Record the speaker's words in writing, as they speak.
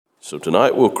So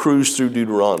tonight we'll cruise through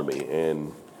Deuteronomy,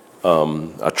 and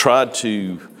I tried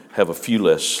to have a few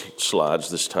less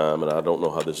slides this time, and I don't know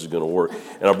how this is going to work.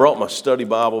 And I brought my study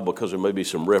Bible because there may be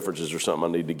some references or something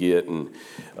I need to get. And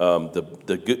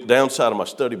the downside of my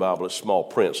study Bible is small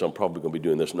print, so I'm probably going to be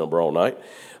doing this number all night.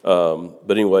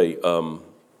 But anyway,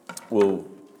 we'll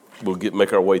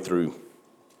make our way through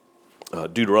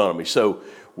Deuteronomy. So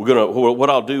what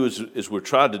I'll do is we're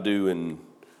trying to do in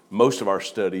most of our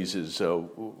studies is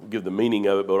we'll give the meaning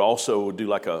of it, but also we'll do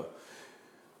like a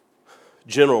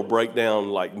general breakdown,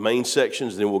 like main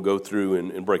sections, then we'll go through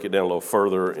and break it down a little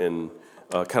further and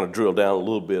kind of drill down a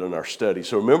little bit in our study.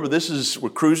 So remember, we're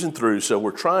cruising through, so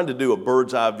we're trying to do a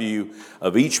bird's eye view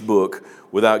of each book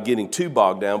without getting too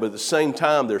bogged down, but at the same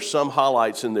time, there's some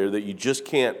highlights in there that you just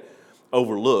can't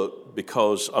overlook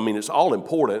because, it's all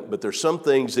important, but there's some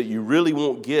things that you really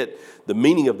won't get the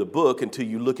meaning of the book until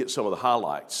you look at some of the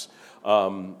highlights.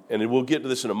 And we'll get to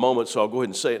this in a moment, so I'll go ahead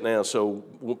and say it now, so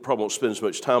we probably won't spend as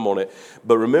much time on it.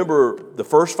 But remember, the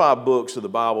first 5 books of the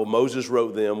Bible, Moses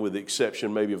wrote them with the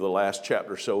exception maybe of the last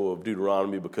chapter or so of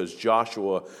Deuteronomy, because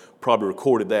Joshua probably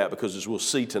recorded that, because as we'll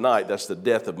see tonight, that's the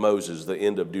death of Moses, the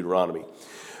end of Deuteronomy.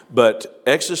 But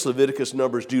Exodus, Leviticus,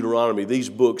 Numbers, Deuteronomy, these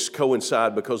books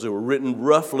coincide because they were written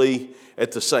roughly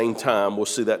at the same time. We'll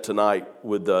see that tonight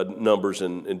with Numbers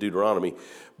and Deuteronomy.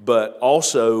 But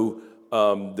also,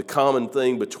 the common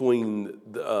thing between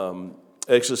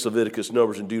Exodus, Leviticus,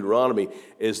 Numbers, and Deuteronomy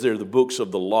is they're the books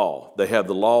of the law. They have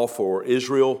the law for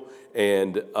Israel,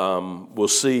 and we'll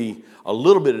see a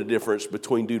little bit of difference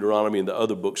between Deuteronomy and the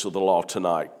other books of the law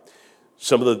tonight.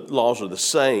 Some of the laws are the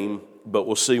same, but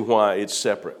we'll see why it's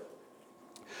separate.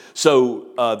 So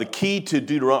the key to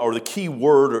Deuteronomy, or the key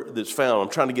word that's found, I'm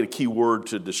trying to get a key word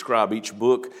to describe each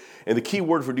book, and the key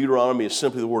word for Deuteronomy is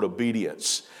simply the word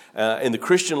obedience. In the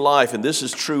Christian life, and this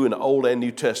is true in the Old and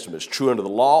New Testament, it's true under the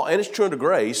law and it's true under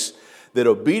grace, that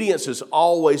obedience is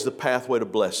always the pathway to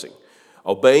blessing.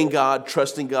 Obeying God,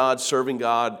 trusting God, serving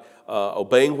God,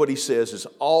 obeying what He says is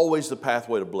always the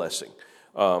pathway to blessing.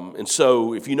 And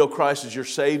so if you know Christ as your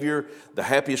Savior, the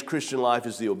happiest Christian life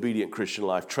is the obedient Christian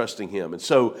life, trusting Him. And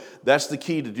so that's the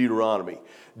key to Deuteronomy.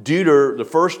 The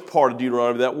first part of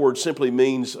Deuteronomy, that word simply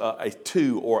means a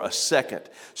two or a second.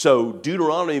 So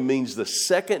Deuteronomy means the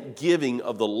second giving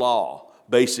of the law,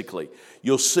 basically.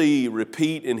 You'll see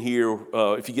repeat in here,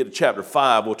 if you get to chapter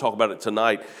 5, we'll talk about it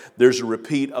tonight, there's a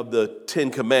repeat of the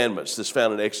 10 Commandments that's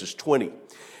found in Exodus 20.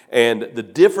 And the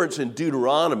difference in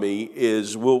Deuteronomy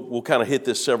is, we'll kind of hit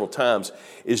this several times,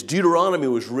 is Deuteronomy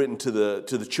was written to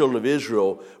the children of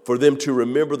Israel for them to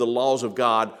remember the laws of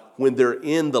God when they're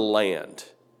in the land,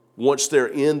 once they're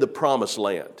in the promised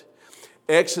land.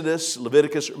 Exodus,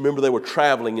 Leviticus, remember they were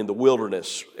traveling in the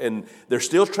wilderness, and they're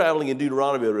still traveling in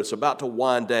Deuteronomy, but it's about to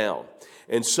wind down.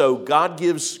 And so God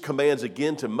gives commands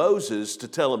again to Moses to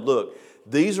tell him, look,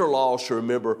 these are laws to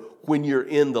remember when you're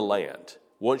in the land.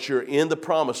 Once you're in the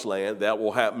promised land, that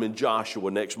will happen in Joshua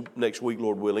next week,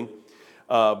 Lord willing.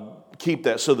 Keep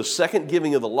that. So the second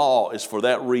giving of the law is for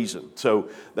that reason. So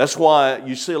that's why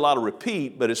you see a lot of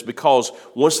repeat, but it's because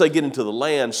once they get into the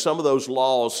land, some of those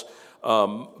laws,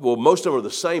 most of them are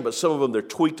the same, but some of them they're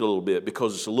tweaked a little bit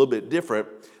because it's a little bit different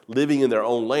living in their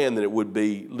own land than it would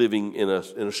be living in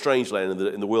a strange land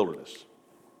in the wilderness.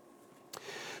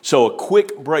 So a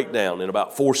quick breakdown in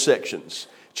about 4 sections.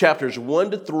 Chapters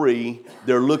 1 to 3,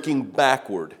 they're looking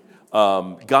backward.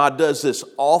 God does this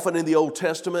often in the Old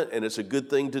Testament, and it's a good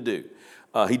thing to do.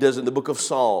 He does it in the book of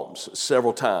Psalms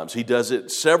several times. He does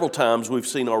it several times we've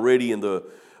seen already in the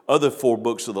other 3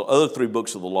 books of the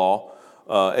law,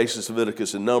 Exodus,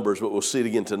 Leviticus, and Numbers, but we'll see it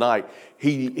again tonight.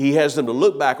 He has them to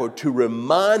look backward to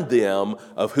remind them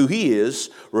of who He is,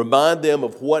 remind them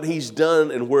of what He's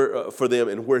done and for them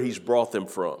and where He's brought them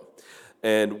from.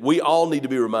 And we all need to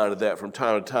be reminded of that from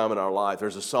time to time in our life.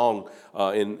 There's a song,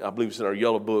 I believe it's in our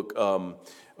yellow book,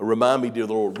 Remind Me, Dear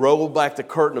Lord, roll back the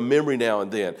curtain of memory now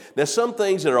and then. Now, some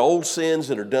things that are old sins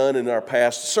that are done in our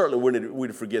past, certainly we're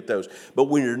to forget those. But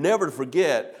we're never to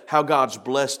forget how God's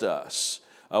blessed us.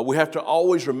 We have to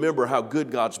always remember how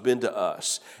good God's been to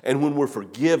us. And when we're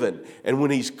forgiven, and when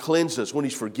He's cleansed us, when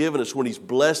He's forgiven us, when He's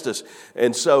blessed us.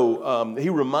 And so He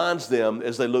reminds them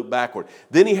as they look backward.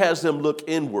 Then He has them look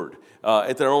inward.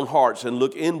 At their own hearts and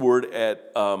look inward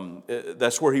at,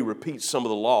 that's where He repeats some of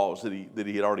the laws that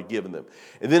he had already given them.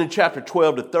 And then in chapter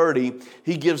 12 to 30,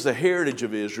 He gives the heritage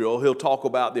of Israel. He'll talk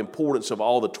about the importance of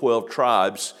all the 12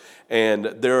 tribes and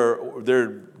their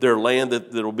land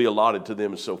that will be allotted to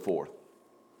them and so forth.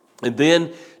 And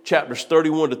then chapters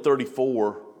 31 to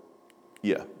 34,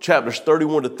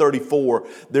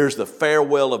 there's the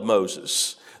farewell of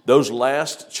Moses. Those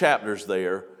last chapters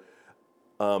there,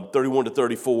 31 to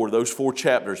 34, those 4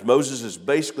 chapters, Moses is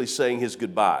basically saying his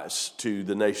goodbyes to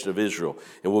the nation of Israel.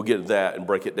 And we'll get to that and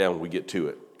break it down when we get to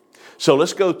it. So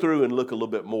let's go through and look a little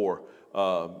bit more.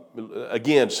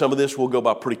 Again, some of this will go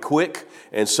by pretty quick,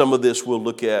 and some of this we'll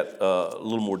look at a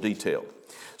little more detailed.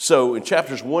 So in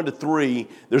chapters 1 to 3,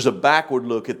 there's a backward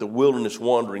look at the wilderness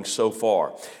wandering so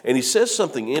far. And he says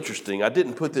something interesting. I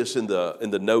didn't put this in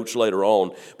the notes later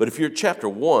on, but if you're at chapter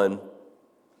 1,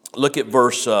 look at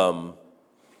verse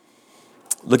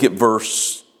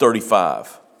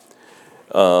 35.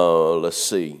 Let's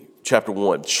see. Chapter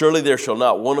 1. Surely there shall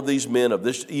not one of these men of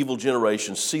this evil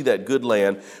generation see that good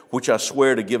land which I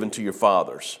swear to give unto your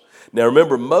fathers. Now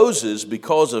remember, Moses,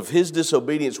 because of his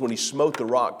disobedience when he smote the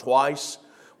rock twice,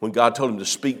 when God told him to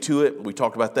speak to it, we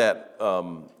talked about that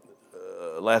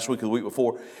last week or the week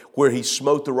before, where he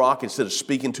smote the rock instead of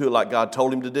speaking to it like God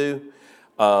told him to do.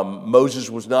 Moses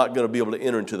was not going to be able to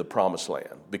enter into the promised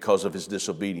land because of his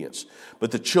disobedience.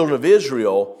 But the children of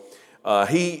Israel,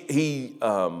 he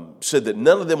said that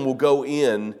none of them will go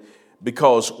in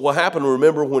because what happened,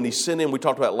 remember when he sent in, we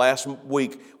talked about last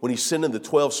week, when he sent in the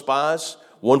 12 spies,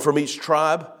 one from each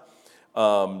tribe,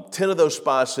 10 of those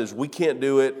spies says, we can't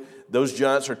do it. Those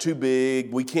giants are too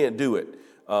big. We can't do it.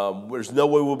 There's no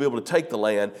way we'll be able to take the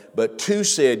land. But 2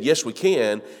 said, yes, we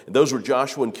can. And those were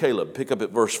Joshua and Caleb. Pick up at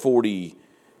verse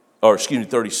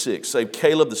 36. Say,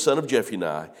 Caleb, the son of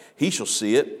Jephunneh, he shall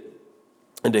see it.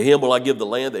 And to him will I give the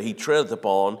land that he treadeth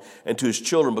upon, and to his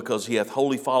children, because he hath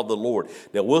wholly followed the Lord.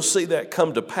 Now, we'll see that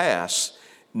come to pass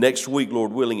next week,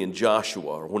 Lord willing, in Joshua,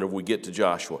 or whenever we get to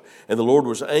Joshua. And the Lord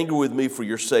was angry with me for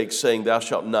your sake, saying, thou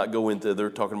shalt not go in thither,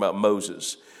 talking about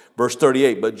Moses. Verse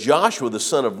 38, but Joshua the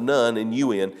son of Nun and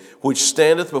UN, which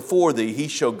standeth before thee, he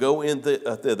shall go in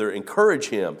thither, encourage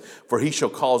him, for he shall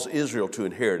cause Israel to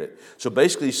inherit it. So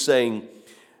basically he's saying,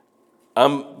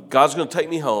 God's going to take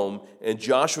me home, and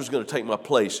Joshua's going to take my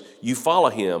place. You follow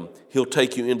him, he'll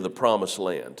take you into the promised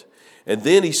land. And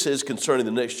then he says concerning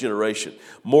the next generation,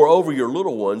 moreover your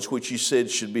little ones, which you said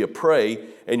should be a prey,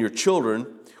 and your children,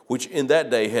 which in that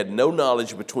day had no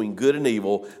knowledge between good and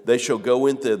evil, they shall go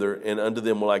in thither, and unto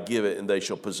them will I give it, and they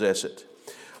shall possess it.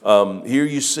 Here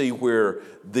you see where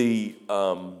the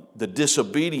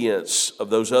disobedience of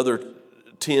those other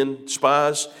 10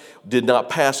 spies did not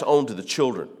pass on to the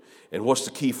children. And what's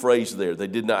the key phrase there? They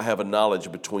did not have a knowledge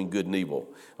between good and evil.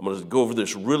 I'm going to go over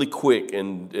this really quick,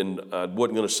 and I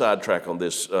wasn't going to sidetrack on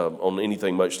this, on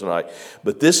anything much tonight.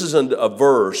 But this is a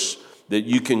verse that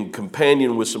you can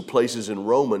companion with some places in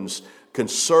Romans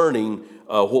concerning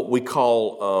what we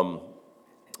call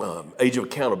age of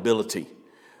accountability.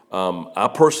 I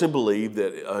personally believe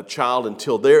that a child,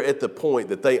 until they're at the point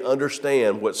that they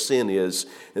understand what sin is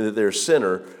and that they're a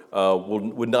sinner,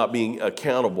 would not be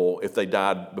accountable if they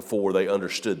died before they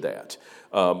understood that.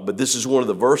 But this is one of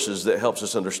the verses that helps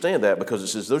us understand that, because it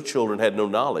says those children had no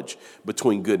knowledge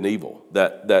between good and evil,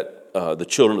 that the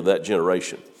children of that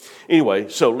generation. Anyway,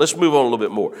 so let's move on a little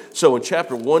bit more. So in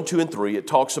chapter 1, 2, and 3, it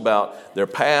talks about their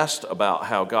past, about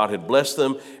how God had blessed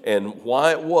them, and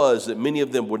why it was that many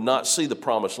of them would not see the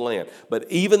promised land.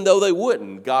 But even though they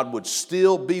wouldn't, God would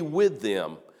still be with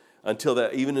them until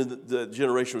that, even if the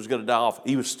generation was going to die off.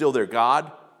 He was still their God.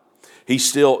 He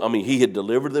had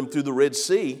delivered them through the Red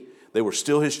Sea. They were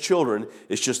still his children.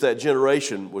 It's just that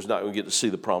generation was not going to get to see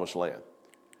the promised land.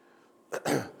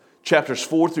 Chapters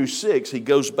 4 through 6, he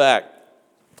goes back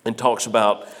and talks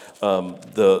about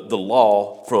the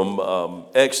law from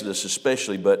Exodus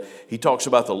especially, but he talks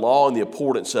about the law and the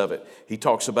importance of it. He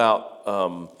talks about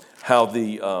how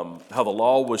the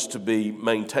law was to be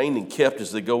maintained and kept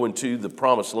as they go into the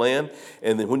promised land.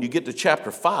 And then when you get to chapter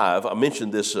 5, I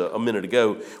mentioned this a minute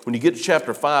ago, when you get to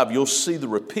chapter 5, you'll see the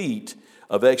repeat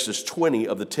of Exodus 20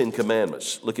 of the 10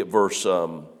 Commandments. Look at verse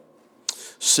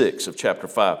 6 of chapter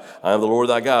 5. I am the Lord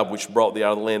thy God, which brought thee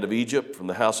out of the land of Egypt, from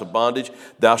the house of bondage.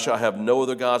 Thou shalt have no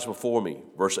other gods before me.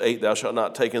 Verse 8, thou shalt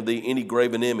not take unto thee any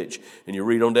graven image. And you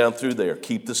read on down through there.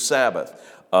 Keep the Sabbath,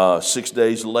 6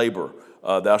 days labor.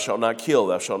 Thou shalt not kill.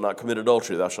 Thou shalt not commit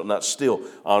adultery. Thou shalt not steal.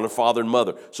 Honor father and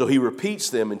mother. So he repeats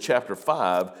them in chapter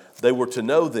 5. They were to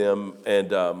know them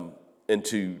and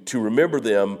to remember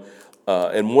them.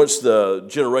 And once the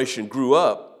generation grew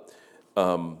up,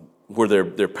 where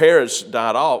their parents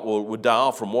died off, would die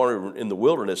off from wandering in the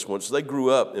wilderness, once they grew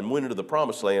up and went into the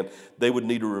promised land, they would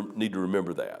need to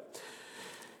remember that.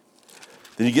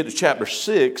 Then you get to chapter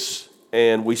 6,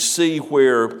 and we see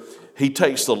where he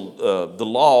takes the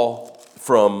law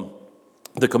from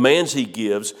the commands he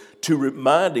gives to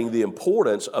reminding the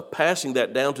importance of passing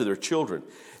that down to their children.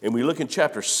 And we look in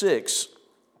chapter 6,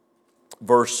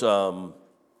 verse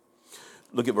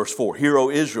Look at verse 4. Hear, O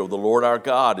Israel, the Lord our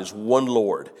God is one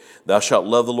Lord. Thou shalt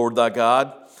love the Lord thy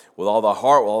God with all thy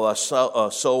heart, with all thy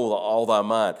soul, with all thy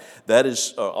mind. That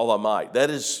is all thy might. That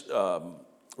is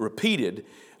repeated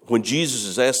when Jesus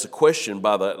is asked the question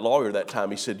by the lawyer that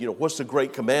time. He said, what's the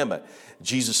great commandment?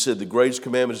 Jesus said, the greatest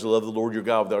commandment is to love the Lord your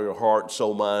God with all your heart,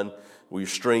 soul, mind, with your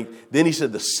strength. Then he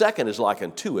said, the second is like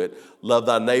unto it, love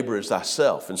thy neighbor as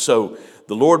thyself. And so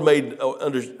the Lord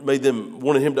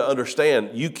wanted him to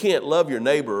understand, you can't love your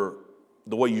neighbor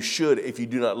the way you should if you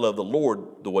do not love the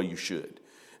Lord the way you should.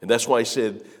 And that's why he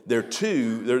said they're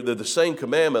the same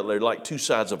commandment. They're like two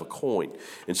sides of a coin.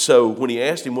 And so when he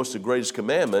asked him what's the greatest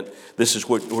commandment, this is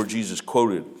where Jesus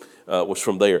quoted was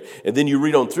from there. And then you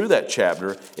read on through that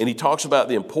chapter, and he talks about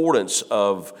the importance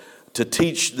of to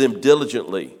teach them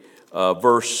diligently.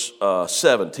 Verse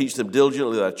 7, teach them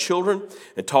diligently thy children,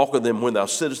 and talk with them when thou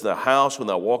sittest in thy house, when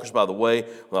thou walkest by the way,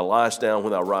 when thou liest down,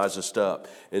 when thou risest up.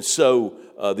 And so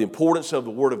the importance of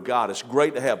the Word of God, it's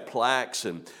great to have plaques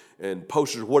and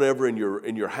posters, whatever, in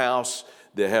your house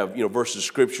that have verses of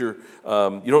Scripture.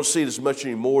 You don't see it as much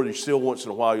anymore. You still once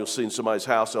in a while you'll see in somebody's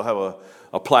house they'll have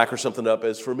a plaque or something up.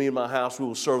 As for me and my house, we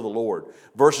will serve the Lord.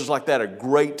 Verses like that are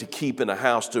great to keep in a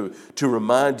house to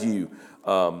remind you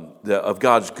of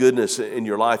God's goodness in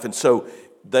your life. And so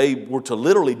they were to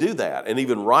literally do that and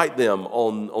even write them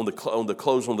on the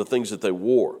clothes, on the things that they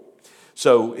wore.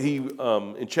 So he,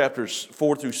 in chapters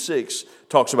 4 through 6,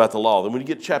 talks about the law. Then when you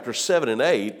get to chapters 7 and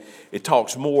 8, it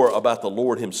talks more about the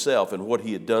Lord himself and what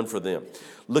he had done for them.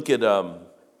 Look at, pick up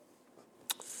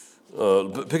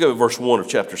at verse 1 of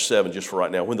chapter 7 just for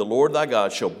right now. When the Lord thy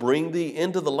God shall bring thee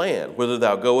into the land, whither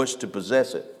thou goest to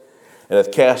possess it, and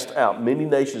hath cast out many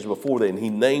nations before thee, and he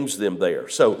names them there.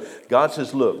 So God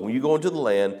says, look, when you go into the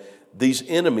land, these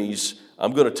enemies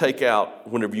I'm going to take out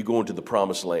whenever you go into the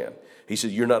promised land. He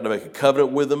said, you're not to make a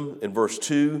covenant with them in verse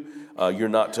 2. You're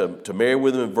not to marry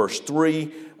with them in verse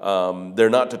 3. They're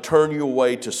not to turn you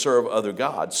away to serve other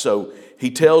gods. So he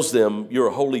tells them, you're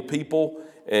a holy people,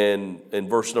 and in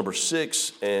verse number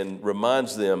 6, and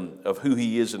reminds them of who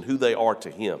he is and who they are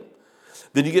to him.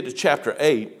 Then you get to chapter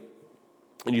 8,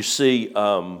 and you see,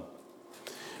 I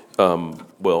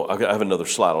have another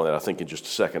slide on that, I think, in just a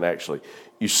second, actually.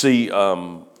 You see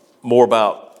more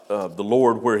about the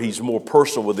Lord, where he's more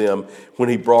personal with them when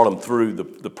he brought them through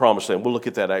the promised land. We'll look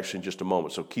at that actually in just a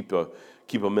moment, so keep a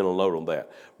mental note on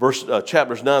that.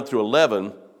 Chapters 9 through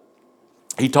 11,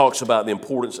 he talks about the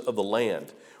importance of the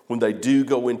land when they do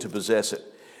go in to possess it.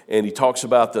 And he talks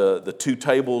about the two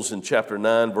tables in chapter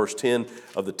 9, verse 10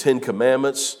 of the 10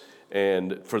 Commandments,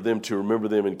 and for them to remember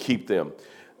them and keep them.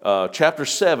 Chapter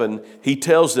 7, he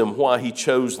tells them why he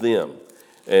chose them.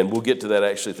 And we'll get to that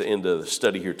actually at the end of the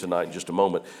study here tonight in just a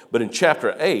moment. But in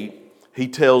chapter 8, he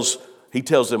tells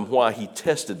them why he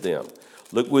tested them.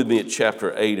 Look with me at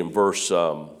chapter 8 and verse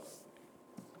 1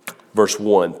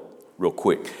 real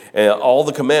quick. And all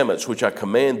the commandments which I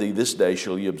command thee this day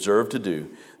shall ye observe to do,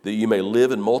 that ye may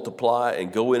live and multiply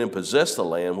and go in and possess the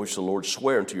land which the Lord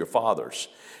sware unto your fathers.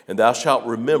 And thou shalt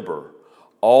remember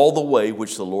all the way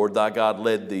which the Lord thy God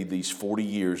led thee these 40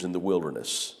 years in the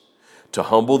wilderness, to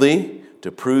humble thee,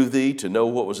 to prove thee, to know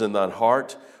what was in thine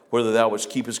heart, whether thou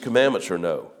wouldst keep his commandments or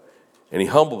no. And he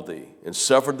humbled thee, and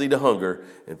suffered thee to hunger,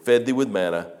 and fed thee with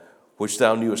manna, which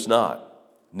thou knewest not.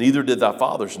 Neither did thy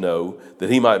fathers know, that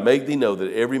he might make thee know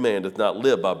that every man doth not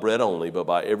live by bread only, but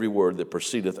by every word that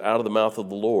proceedeth out of the mouth of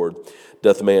the Lord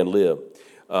doth man live.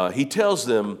 He tells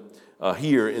them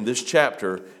here in this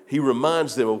chapter, he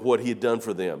reminds them of what he had done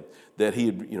for them, that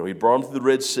he brought them through the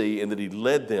Red Sea, and that he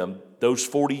led them those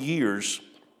 40 years.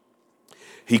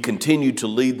 He continued to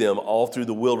lead them all through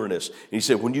the wilderness. And he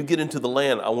said, when you get into the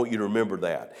land, I want you to remember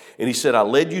that. And he said, I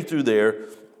led you through there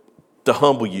to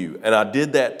humble you. And I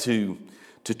did that to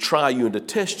try you and to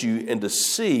test you and to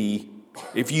see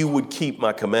if you would keep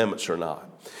my commandments or not.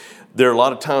 There are a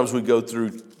lot of times we go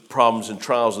through problems and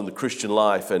trials in the Christian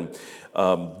life. And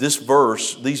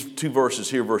these two verses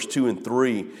here, verse 2 and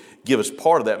 3, give us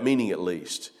part of that meaning at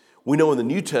least. We know in the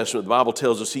New Testament, the Bible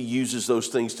tells us he uses those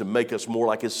things to make us more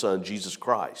like his son, Jesus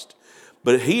Christ.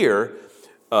 But here,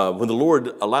 when the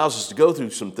Lord allows us to go through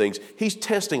some things, he's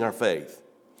testing our faith.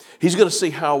 He's going to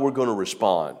see how we're going to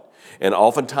respond. And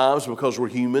oftentimes, because we're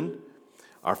human,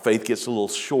 our faith gets a little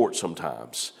short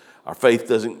sometimes. Our faith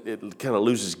it kind of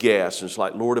loses gas. And it's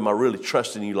like, Lord, am I really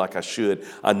trusting you like I should?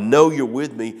 I know you're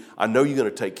with me. I know you're going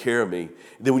to take care of me.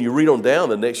 And then when you read on down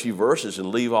the next few verses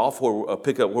and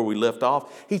pick up where we left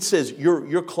off, he says,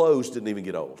 your clothes didn't even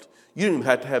get old. You didn't even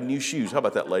have to have new shoes. How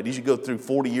about that, ladies? You go through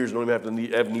 40 years and don't even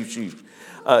have to have new shoes.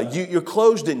 Your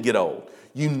clothes didn't get old.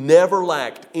 You never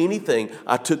lacked anything.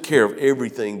 I took care of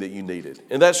everything that you needed.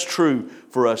 And that's true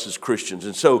for us as Christians.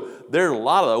 And so there are a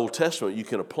lot of the Old Testament you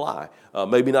can apply.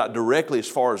 Maybe not directly as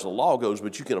far as the law goes,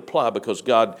 but you can apply because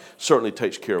God certainly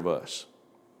takes care of us.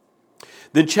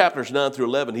 Then chapters 9 through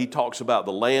 11, he talks about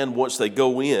the land once they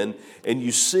go in. And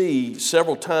you see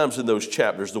several times in those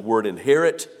chapters the word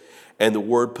inherit and the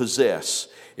word possess.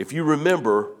 If you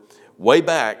remember way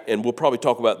back, and we'll probably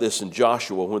talk about this in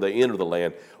Joshua when they enter the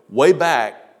land, way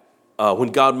back when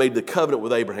God made the covenant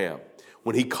with Abraham,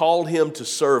 when he called him to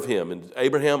serve him. And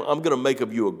Abraham, I'm going to make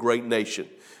of you a great nation.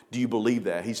 Do you believe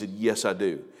that? He said, yes, I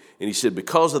do. And he said,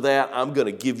 because of that, I'm going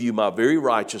to give you my very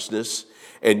righteousness,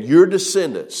 and your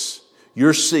descendants,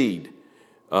 your seed,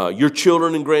 your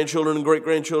children and grandchildren and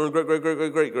great-grandchildren,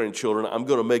 great-great-great-great-great-grandchildren, I'm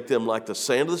going to make them like the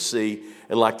sand of the sea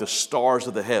and like the stars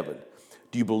of the heaven.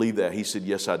 Do you believe that? He said,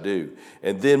 yes, I do.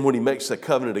 And then when he makes the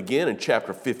covenant again in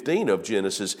chapter 15 of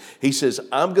Genesis, he says,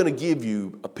 I'm going to give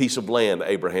you a piece of land,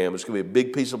 Abraham. It's going to be a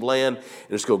big piece of land, and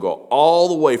it's going to go all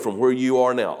the way from where you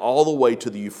are now, all the way to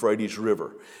the Euphrates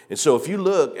River. And so if you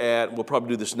look at, we'll probably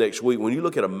do this next week, when you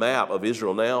look at a map of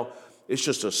Israel now, it's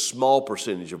just a small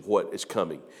percentage of what is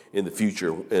coming in the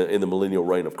future in the millennial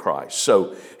reign of Christ.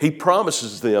 So he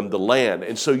promises them the land.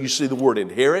 And so you see the word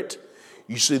inherit,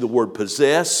 you see the word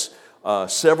possess,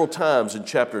 several times in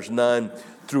chapters 9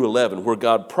 through 11 where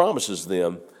God promises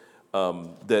them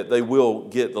that they will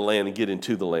get the land and get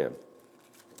into the land.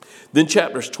 Then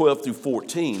chapters 12 through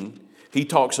 14, he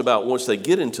talks about once they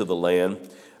get into the land,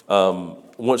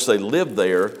 once they live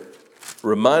there,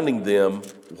 reminding them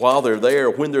while they're there,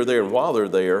 when they're there and while they're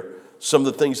there, some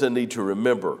of the things they need to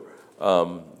remember.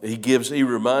 He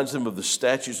reminds them of the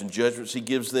statutes and judgments he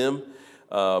gives them.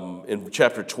 In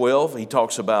chapter 12, he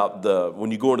talks about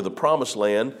when you go into the promised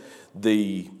land,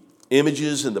 the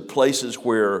images and the places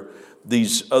where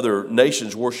these other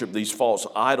nations worship these false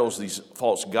idols, these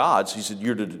false gods. He said,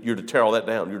 you're to tear all that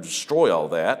down. You're to destroy all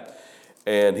that.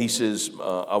 And he says,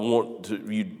 I want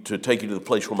you to take you to the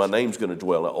place where my name's going to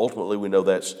dwell. Now, ultimately, we know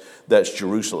that's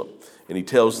Jerusalem. And he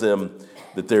tells them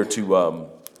that they're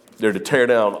to tear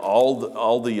down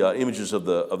all the images of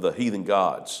the heathen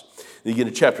gods. Then you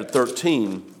get to chapter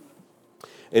 13,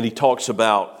 and he talks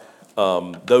about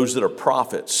those that are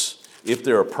prophets. If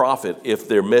they're a prophet, if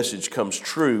their message comes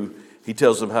true, he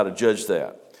tells them how to judge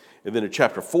that. And then in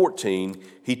chapter 14,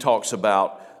 he talks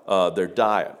about their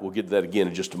diet. We'll get to that again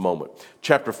in just a moment.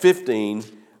 Chapter 15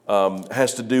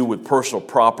 has to do with personal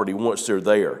property once they're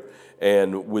there.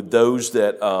 And with those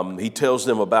that he tells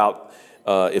them about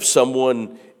if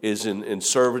someone is in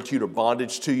servitude or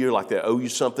bondage to you, like they owe you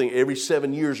something, every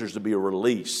 7 years there's to be a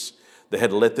release. They had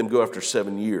to let them go after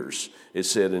 7 years, it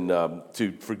said,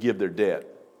 to forgive their debt.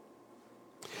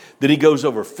 Then he goes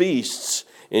over feasts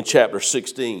in chapter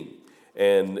 16.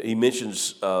 And he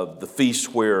mentions the feasts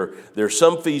where there are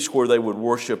some feasts where they would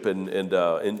worship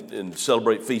and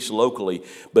celebrate feasts locally,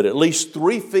 but at least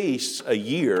 3 feasts a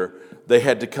year they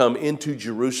had to come into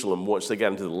Jerusalem once they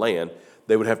got into the land.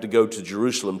 They would have to go to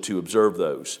Jerusalem to observe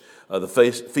those. The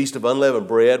Feast of Unleavened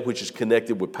Bread, which is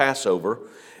connected with Passover,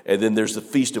 and then there's the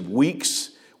Feast of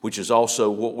Weeks, which is also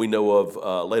what we know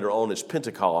of later on as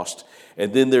Pentecost,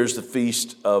 and then there's the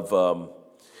Feast of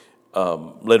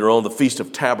later on, the Feast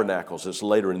of Tabernacles. It's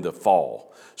later in the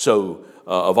fall. So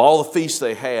of all the feasts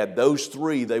they had, those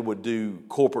 3 they would do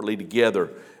corporately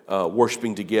together,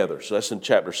 worshiping together. So that's in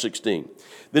chapter 16.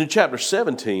 Then in chapter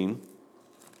 17,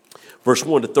 verse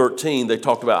 1 to 13, they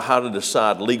talked about how to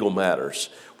decide legal matters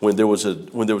when there was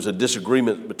a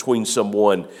disagreement between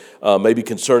someone, maybe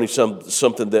concerning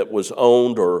something that was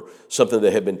owned or something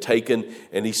that had been taken.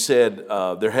 And he said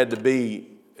there had to be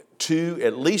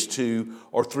at least 2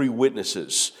 or 3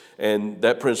 witnesses. And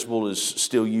that principle is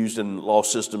still used in law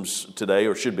systems today,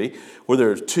 or should be, where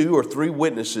there are 2 or 3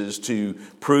 witnesses to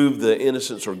prove the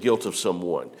innocence or guilt of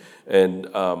someone. And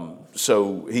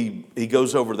so he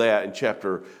goes over that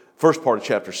in first part of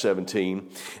chapter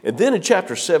 17. And then in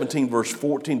chapter 17, verse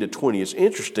 14 to 20, it's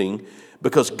interesting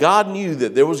because God knew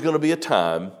that there was going to be a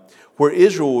time where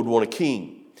Israel would want a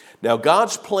king. Now,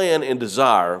 God's plan and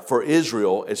desire for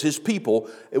Israel as his people,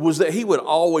 it was that he would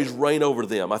always reign over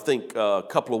them. I think a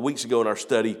couple of weeks ago in our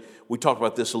study, we talked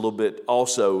about this a little bit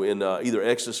also in either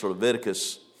Exodus or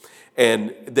Leviticus,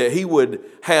 and that he would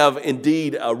have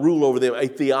indeed a rule over them, a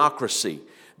theocracy,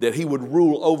 that he would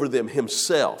rule over them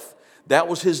himself. That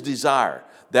was his desire.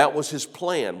 That was his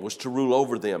plan, was to rule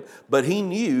over them. But he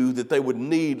knew that they would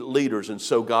need leaders, and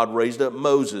so God raised up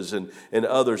Moses and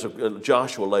others,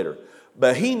 Joshua later.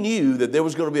 But he knew that there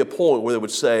was going to be a point where they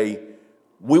would say,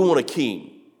 we want a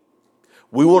king.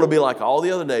 We want to be like all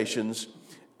the other nations,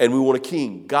 and we want a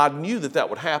king. God knew that that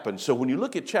would happen. So when you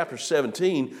look at chapter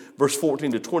 17, verse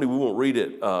 14 to 20, we won't read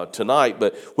it tonight,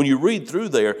 but when you read through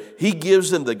there, he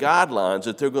gives them the guidelines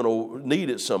that they're going to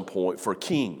need at some point for a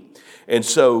king. And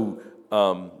so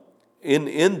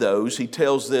in those, he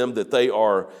tells them that they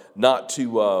are not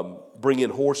to bring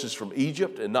in horses from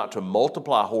Egypt and not to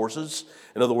multiply horses.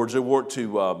 In other words, they weren't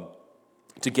to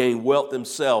gain wealth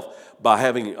themselves by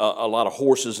having a lot of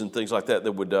horses and things like that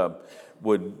that would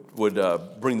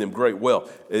bring them great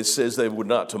wealth. It says they would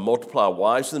not to multiply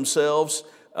wives themselves,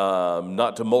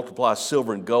 not to multiply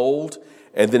silver and gold.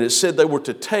 And then it said they would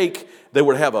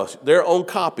have their own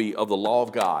copy of the law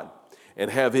of God and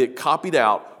have it copied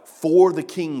out for the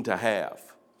king to have.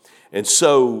 And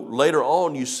so later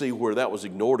on you see where that was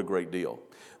ignored a great deal.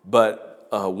 But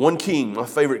one king, my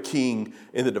favorite king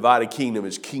in the divided kingdom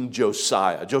is King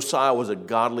Josiah. Josiah was a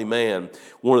godly man,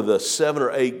 one of the 7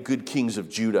 or 8 good kings of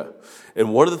Judah.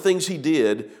 And one of the things he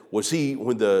did was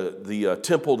when the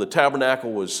temple, the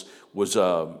tabernacle was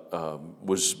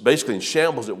basically in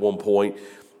shambles at one point.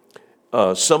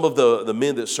 Some of the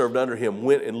men that served under him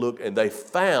went and looked, and they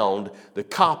found the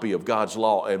copy of God's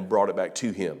law and brought it back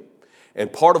to him.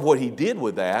 And part of what he did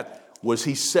with that was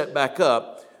he set back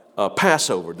up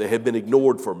Passover that had been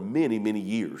ignored for many, many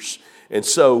years. And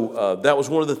so that was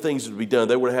one of the things that would be done.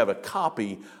 They would have a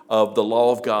copy of the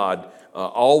law of God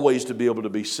always to be able to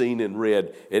be seen and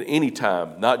read at any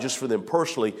time, not just for them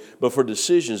personally, but for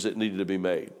decisions that needed to be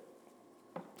made.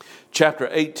 Chapter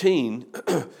 18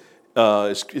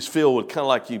 is filled with kind of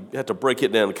like you have to break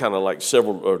it down kind of like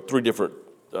 3 different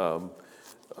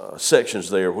sections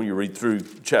there. When you read through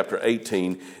chapter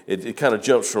 18, it kind of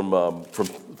jumps from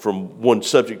one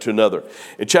subject to another.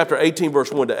 In chapter 18,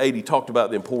 verse 1 to 8, he talked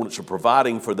about the importance of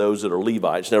providing for those that are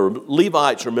Levites. Now,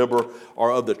 Levites, remember,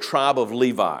 are of the tribe of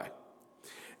Levi.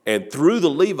 And through the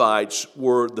Levites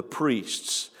were the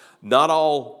priests. Not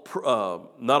all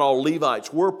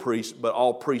Levites were priests, but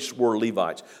all priests were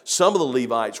Levites. Some of the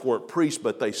Levites weren't priests,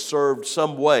 but they served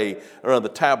some way around the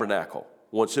tabernacle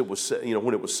once it was set,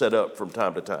 when it was set up from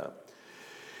time to time.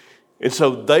 And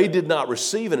so they did not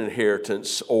receive an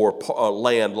inheritance or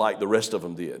land like the rest of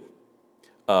them did.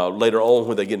 Later on,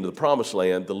 when they get into the promised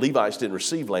land, the Levites didn't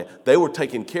receive land. They were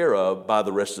taken care of by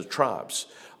the rest of the tribes.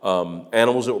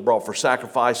 Animals that were brought for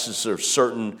sacrifices, there were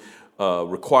certain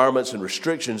requirements and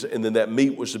restrictions, and then that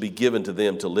meat was to be given to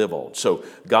them to live on. So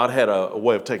God had a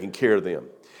way of taking care of them.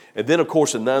 And then, of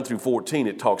course, in 9 through 14,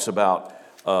 it talks about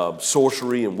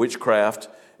sorcery and witchcraft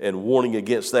and warning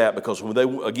against that, because when they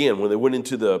went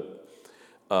into the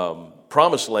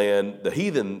promised land, the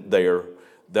heathen there,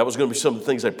 that was going to be some of the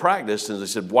things they practiced, and they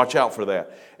said, watch out for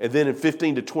that. And then in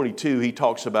 15 to 22, he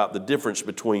talks about the difference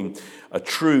between a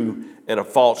true and a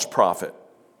false prophet.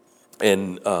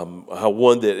 And how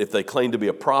one that if they claimed to be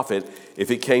a prophet,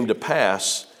 if it came to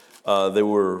pass, they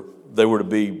were to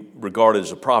be regarded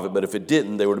as a prophet. But if it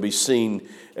didn't, they were to be seen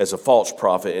as a false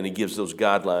prophet. And he gives those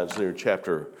guidelines there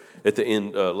at the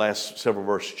end, last several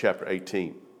verses, chapter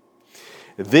 18.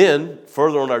 And then,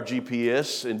 further on our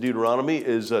GPS in Deuteronomy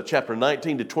is chapter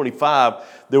 19 to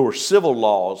 25. There were civil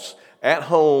laws at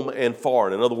home and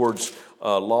foreign. In other words,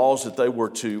 laws that they were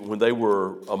when they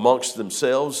were amongst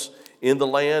themselves in the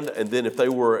land, and then if they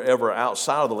were ever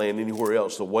outside of the land, anywhere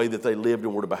else, the way that they lived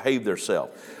and were to behave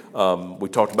themselves. We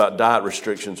talked about diet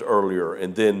restrictions earlier,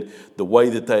 and then the way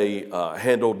that they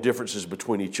handled differences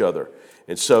between each other.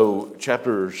 And so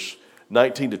chapters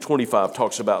 19 to 25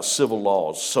 talks about civil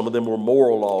laws. Some of them were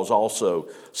moral laws also.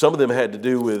 Some of them had to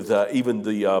do with even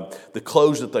the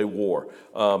clothes that they wore.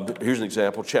 Here's an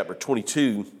example, chapter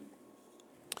 22.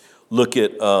 Look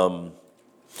at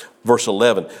verse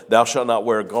 11. Thou shalt not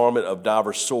wear a garment of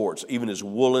divers sorts, even as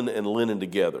woolen and linen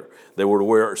together. They were to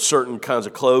wear certain kinds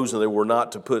of clothes, and they were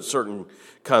not to put certain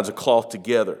kinds of cloth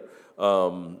together.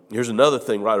 Here's another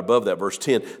thing right above that, verse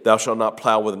 10. Thou shalt not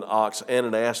plow with an ox and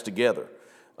an ass together.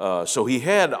 So he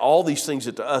had all these things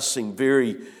that to us seem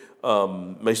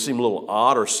may seem a little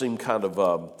odd or seem kind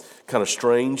of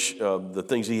strange. The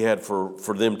things he had for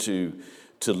them to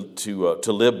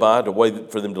live by, the way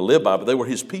for them to live by, but they were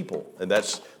his people, and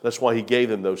that's why he gave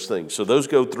them those things. So those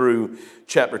go through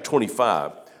chapter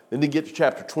 25. Then to get to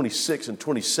chapter 26 and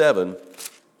 27,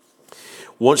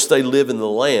 once they live in the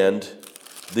land,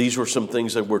 these were some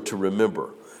things they were to remember.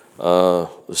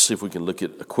 Let's see if we can look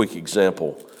at a quick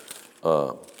example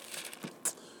of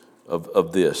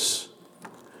this.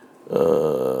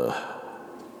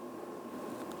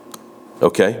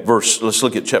 Okay, let's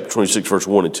look at chapter 26, verse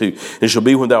 1 and 2. It shall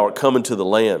be when thou art come into the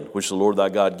land, which the Lord thy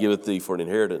God giveth thee for an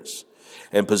inheritance,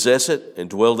 and possess it, and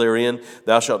dwell therein,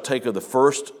 thou shalt take of the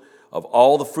first of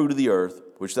all the fruit of the earth,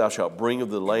 which thou shalt bring of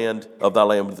the land of thy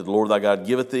land, that the Lord thy God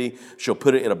giveth thee, shall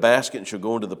put it in a basket, and shall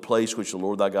go into the place which the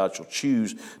Lord thy God shall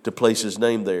choose to place his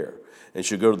name there. And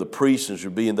shall go to the priest, and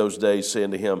shall be in those days,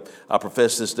 saying to him, I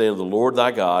profess this day unto the Lord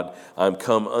thy God, I am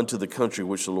come unto the country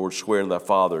which the Lord sware unto thy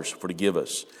fathers for to give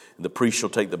us. And the priest shall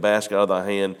take the basket out of thy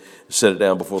hand and set it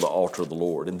down before the altar of the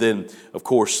Lord. And then, of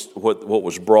course, what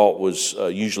was brought was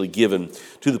usually given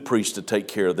to the priest to take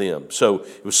care of them. So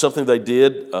it was something they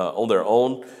did on their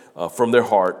own, from their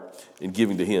heart, in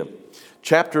giving to him.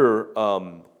 Chapter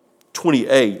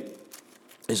 28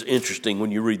 is interesting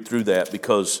when you read through that,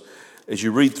 because as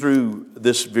you read through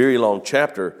this very long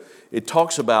chapter, it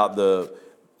talks about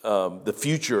the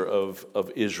future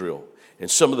of Israel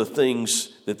and some of the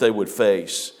things that they would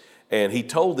face. And he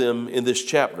told them in this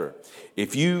chapter,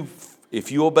 if you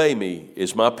obey me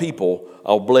as my people,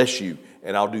 I'll bless you,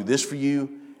 and I'll do this for you,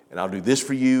 and I'll do this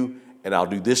for you, and I'll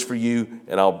do this for you,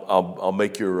 and I'll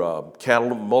make your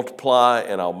cattle multiply,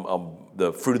 and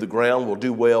the fruit of the ground will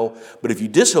do well. But if you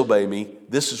disobey me,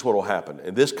 this is what will happen,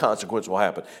 and this consequence will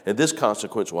happen, and this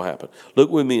consequence will happen. Look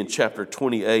with me in chapter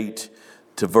 28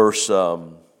 to verse, pick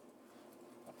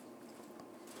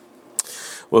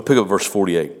up verse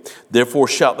 48. Therefore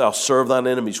shalt thou serve thine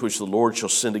enemies, which the Lord shall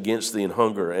send against thee in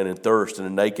hunger and in thirst and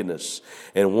in nakedness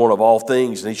and in want of all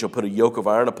things. And he shall put a yoke of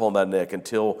iron upon thy neck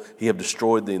until he have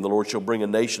destroyed thee. And the Lord shall bring a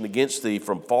nation against thee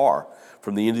from far,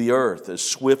 from the end of the earth, as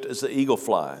swift as the eagle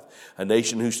flieth, a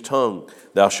nation whose tongue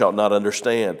thou shalt not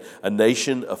understand, a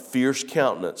nation of fierce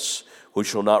countenance, which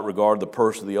shall not regard the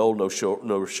person of the old,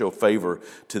 nor show favor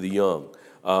to the young.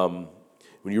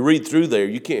 When you read through there,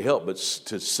 you can't help but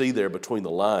to see there between the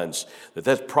lines that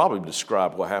that's probably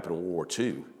described what happened in World War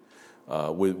II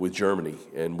with Germany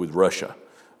and with Russia,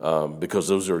 because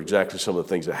those are exactly some of the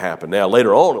things that happened. Now,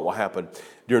 later on, it will happen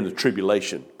during the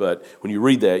tribulation, but when you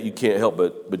read that, you can't help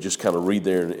but just kind of read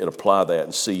there and apply that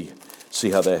and see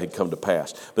how that had come to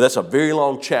pass. But that's a very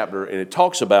long chapter, and it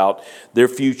talks about their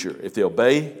future. If they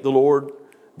obey the Lord,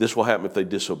 this will happen if they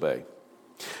disobey.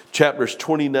 Chapters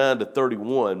 29 to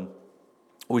 31,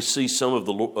 we see some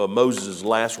of Moses'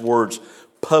 last words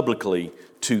publicly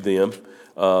to them.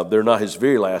 They're not his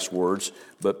very last words,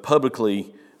 but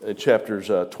publicly in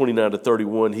chapters 29 to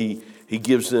 31, he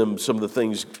gives them some of the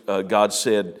things God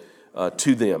said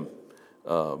to them.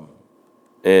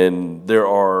 And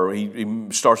he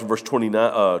starts in verse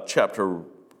 29, chapter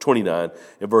 29,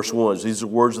 in verse 1. These are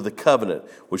words of the covenant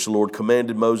which the Lord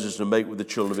commanded Moses to make with the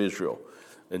children of Israel.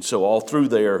 And so all through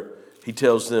there, he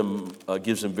tells them,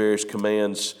 gives them various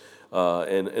commands,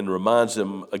 and reminds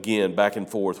them again back and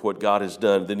forth what God has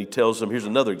done. Then he tells them, here's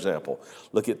another example.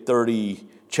 Look at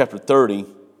chapter 30,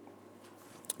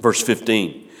 verse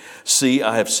 15. See,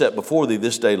 I have set before thee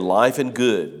this day life and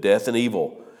good, death and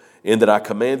evil, in that I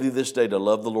command thee this day to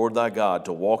love the Lord thy God,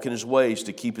 to walk in his ways,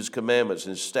 to keep his commandments and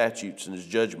his statutes and his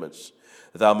judgments,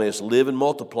 that thou mayest live and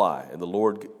multiply, and the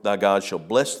Lord thy God shall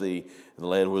bless thee in the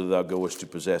land whither thou goest to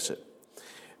possess it.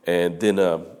 And then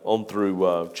on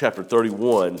through chapter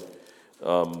 31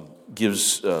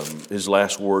 gives his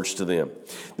last words to them.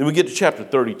 Then we get to chapter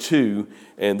 32,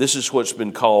 and this is what's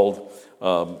been called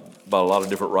by a lot of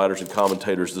different writers and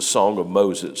commentators the Song of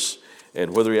Moses.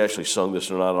 And whether he actually sung this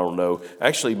or not, I don't know.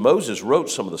 Actually, Moses wrote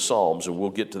some of the Psalms, and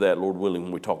we'll get to that, Lord willing,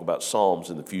 when we talk about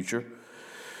Psalms in the future.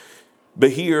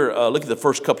 But here, look at the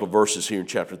first couple of verses here in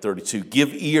chapter 32.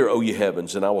 Give ear, O ye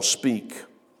heavens, and I will speak.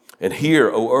 And hear,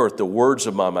 O earth, the words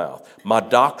of my mouth. My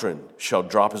doctrine shall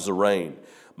drop as the rain.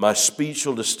 My speech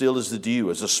shall distill as the dew,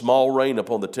 as the small rain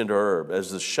upon the tender herb, as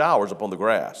the showers upon the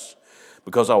grass.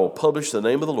 Because I will publish the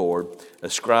name of the Lord,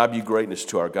 ascribe you greatness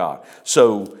to our God.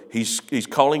 So he's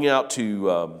calling out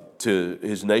to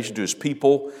his nation, to his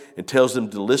people, and tells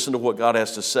them to listen to what God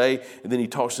has to say. And then he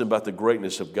talks to them about the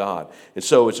greatness of God. And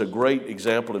so it's a great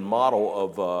example and model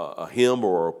of a hymn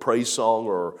or a praise song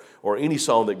or any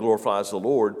song that glorifies the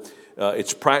Lord.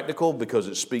 It's practical because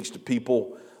it speaks to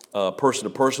people person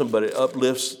to person, but it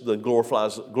uplifts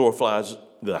glorifies.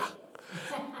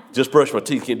 Just brush my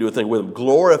teeth, can't do a thing with him.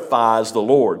 Glorifies the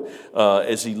Lord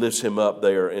as he lifts him up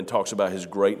there and talks about his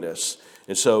greatness.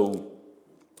 And so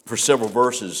for several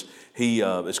verses,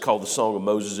 it's called the Song of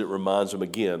Moses. It reminds him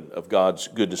again of God's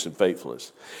goodness and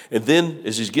faithfulness. And then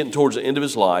as he's getting towards the end of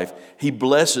his life, he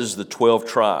blesses the 12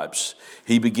 tribes.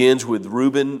 He begins with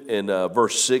Reuben in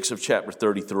verse 6 of chapter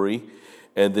 33,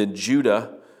 and then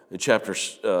Judah in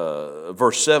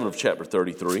verse 7 of chapter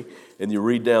 33, and you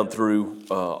read down through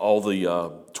all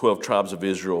the 12 tribes of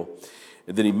Israel.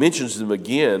 And then he mentions them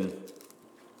again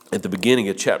at the beginning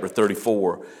of chapter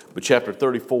 34. But chapter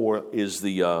 34 is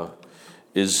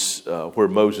is where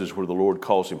the Lord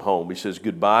calls him home. He says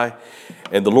goodbye,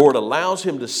 and the Lord allows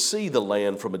him to see the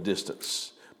land from a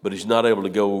distance, but he's not able to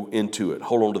go into it.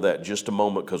 Hold on to that just a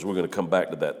moment, because we're going to come back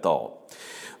to that thought.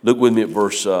 Look with me at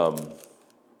verse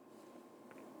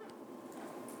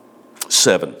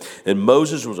 7. And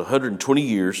Moses was 120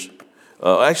 years.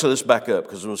 Actually, let's back up,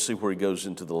 because we'll see where he goes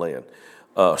into the land.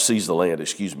 Sees the land,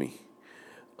 excuse me.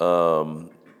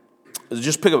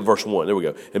 Just pick up verse 1. There we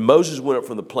go. And Moses went up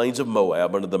from the plains of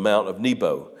Moab unto the mount of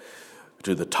Nebo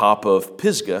to the top of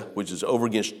Pisgah, which is over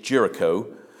against Jericho.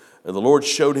 And the Lord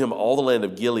showed him all the land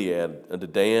of Gilead, unto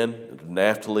Dan, and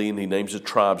Naphtali, and he names the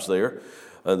tribes there.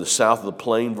 The south of the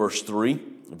plain, verse 3,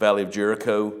 the valley of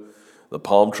Jericho, the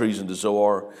palm trees into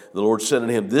Zoar. The Lord said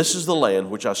unto him, This is the land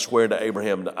which I swear to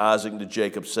Abraham, and to Isaac, and to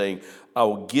Jacob, saying, I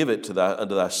will give it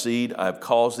unto thy seed. I have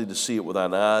caused thee to see it with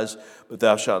thine eyes, but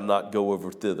thou shalt not go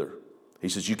over thither. He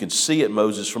says, you can see it,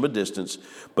 Moses, from a distance,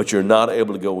 but you're not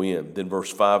able to go in. Then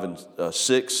verse 5 and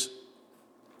 6,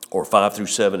 or 5 through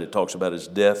 7, it talks about his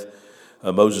death.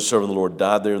 Moses, servant of the Lord,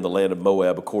 died there in the land of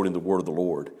Moab according to the word of the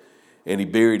Lord. And he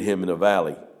buried him in a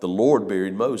valley. The Lord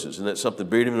buried Moses. And that's something,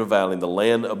 buried him in a valley in the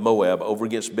land of Moab over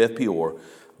against Beth Peor.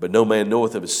 But no man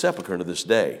knoweth of his sepulchre unto this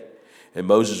day. And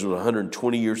Moses was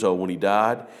 120 years old when he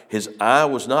died. His eye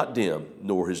was not dim,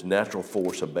 nor his natural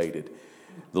force abated.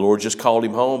 The Lord just called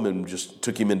him home and just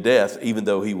took him in death, even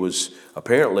though he was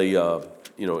apparently,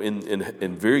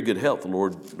 in very good health. The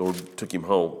Lord took him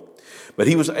home. But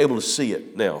he was able to see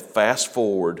it. Now, fast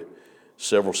forward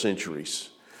several centuries.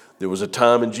 There was a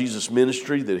time in Jesus'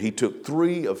 ministry that he took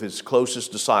 3 of his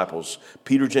closest disciples,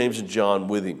 Peter, James, and John,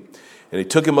 with him. And he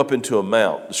took him up into a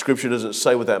mount. The scripture doesn't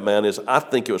say what that mount is. I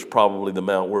think it was probably the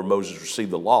mount where Moses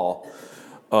received the law,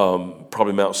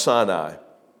 probably Mount Sinai.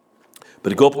 But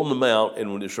to go up on the mount,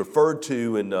 and when it's referred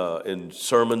to in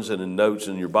sermons and in notes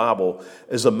in your Bible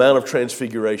as the Mount of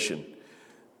Transfiguration,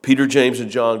 Peter, James,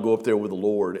 and John go up there with the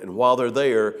Lord. And while they're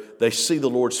there, they see the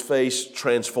Lord's face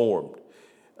transformed.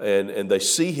 And they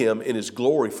see him in his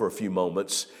glory for a few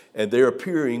moments. And their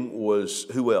appearing was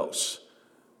who else?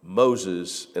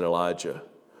 Moses and Elijah.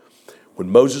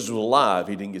 When Moses was alive,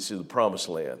 he didn't get to see the promised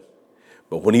land.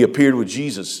 But when he appeared with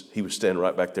Jesus, he was standing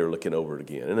right back there looking over it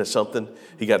again. Isn't that something?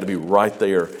 He got to be right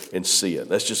there and see it.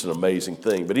 That's just an amazing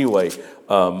thing. But anyway,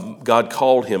 God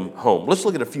called him home. Let's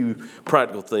look at a few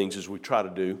practical things as we try to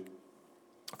do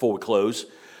before we close.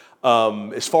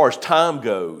 As far as time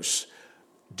goes,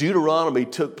 Deuteronomy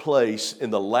took place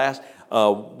in the last,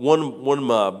 one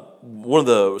of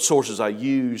the sources I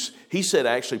use, he said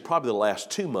actually probably the last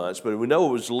 2 months, but we know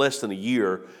it was less than a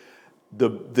year.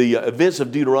 The events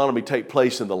of Deuteronomy take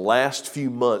place in the last few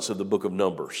months of the book of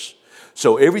Numbers.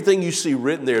 So everything you see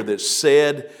written there that's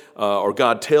said, or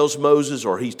God tells Moses,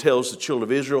 or he tells the children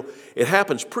of Israel, it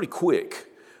happens pretty quick,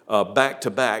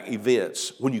 back-to-back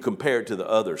events when you compare it to the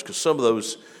others, because some of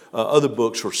those other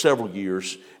books were several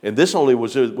years, and this only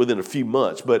was within a few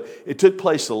months, but it took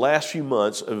place the last few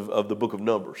months of the book of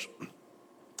Numbers.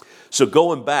 So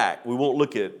going back, we won't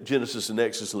look at Genesis and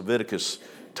Exodus, Leviticus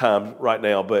time right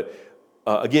now, but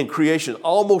again, creation,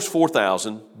 almost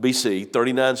 4,000 BC,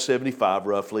 3975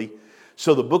 roughly.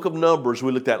 So the book of Numbers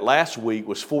we looked at last week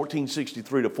was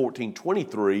 1463 to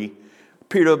 1423,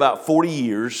 period of about 40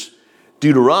 years.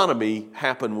 Deuteronomy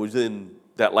happened within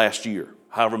that last year,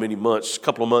 however many months, a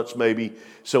couple of months maybe.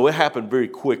 So it happened very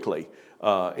quickly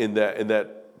in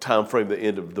that time frame, the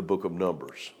end of the book of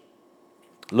Numbers.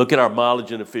 Look at our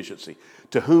mileage and efficiency.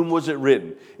 To whom was it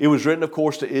written? It was written, of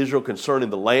course, to Israel concerning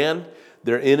the land,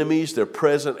 their enemies, their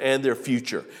present, and their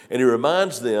future. And it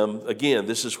reminds them, again,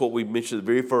 this is what we mentioned at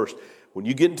the very first, when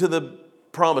you get into the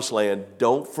promised land,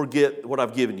 don't forget what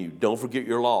I've given you. Don't forget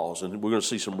your laws. And we're going to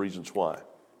see some reasons why.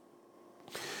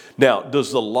 Now,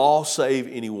 does the law save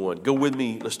anyone? Go with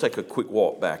me. Let's take a quick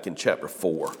walk back in chapter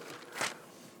 4.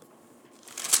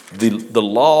 The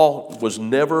law was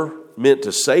never meant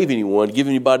to save anyone, give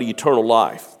anybody eternal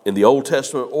life in the Old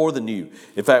Testament or the New.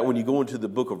 In fact, when you go into the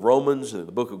book of Romans and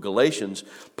the book of Galatians,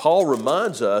 Paul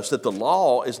reminds us that the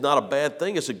law is not a bad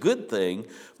thing, it's a good thing,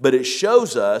 but it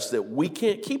shows us that we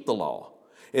can't keep the law.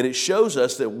 And it shows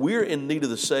us that we're in need of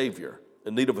the Savior,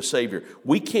 in need of a Savior.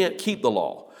 We can't keep the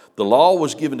law. The law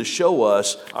was given to show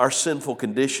us our sinful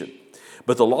condition.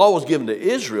 But the law was given to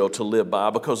Israel to live by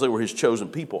because they were his chosen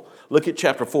people. Look at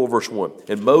chapter 4, verse 1.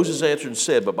 And Moses answered and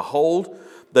said, but behold,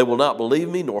 they will not believe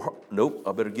me, nor... Nope,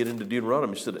 I better get into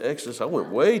Deuteronomy instead of Exodus. I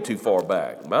went way too far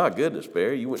back. My goodness,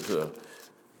 Barry, you went to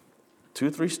 2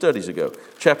 or 3 studies ago.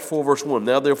 Chapter 4, verse 1.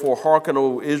 Now therefore hearken,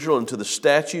 O Israel, unto the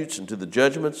statutes and to the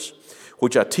judgments,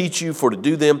 which I teach you for to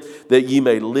do them, that ye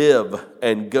may live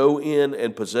and go in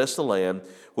and possess the land,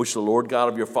 which the Lord God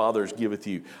of your fathers giveth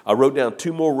you. I wrote down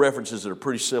two more references that are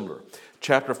pretty similar.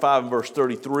 Chapter 5 and verse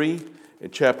 33,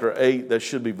 and chapter 8, that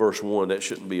should be verse 1. That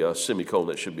shouldn't be a semicolon,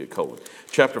 that should be a colon.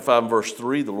 Chapter 5 and verse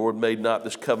 3, the Lord made not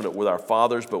this covenant with our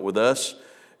fathers, but with us,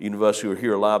 even of us who are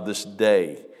here alive this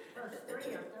day. Verse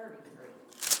 3 or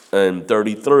 33? And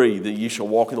 33, that ye shall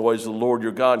walk in the ways of the Lord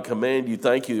your God, and command you,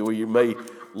 thank you, where you may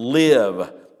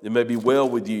live. It may be well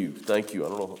with you. Thank you. I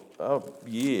don't know. Oh,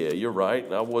 yeah, you're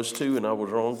right. I was too, and I was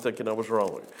wrong, thinking I was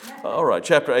wrong. All right,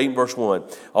 chapter 8 and verse 1.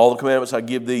 All the commandments I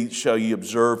give thee shall ye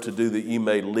observe to do, that ye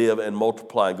may live and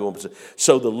multiply and go on.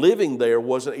 So the living there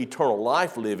wasn't eternal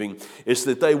life living. It's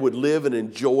that they would live and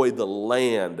enjoy the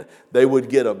land. They would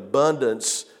get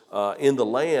abundance in the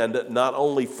land, not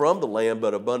only from the land,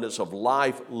 but abundance of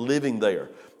life living there.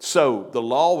 So the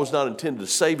law was not intended to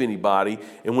save anybody.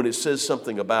 And when it says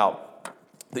something about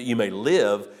that you may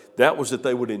live, that was that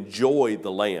they would enjoy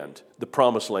the land, the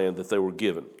promised land that they were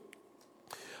given.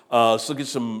 Let's look at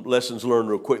some lessons learned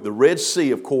real quick. The Red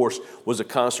Sea, of course, was a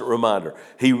constant reminder.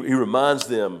 He reminds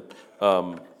them,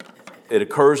 it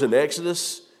occurs in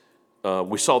Exodus.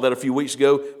 We saw that a few weeks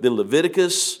ago. Then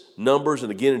Leviticus, Numbers,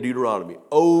 and again in Deuteronomy.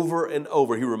 Over and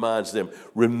over, he reminds them,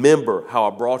 remember how I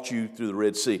brought you through the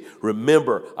Red Sea.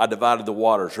 Remember, I divided the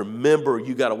waters. Remember,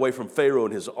 you got away from Pharaoh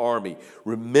and his army.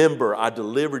 Remember, I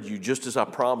delivered you just as I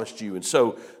promised you. And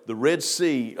so the Red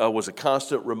Sea was a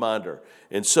constant reminder.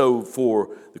 And so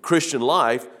for the Christian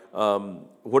life,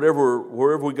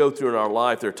 wherever we go through in our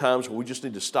life, there are times where we just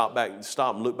need to stop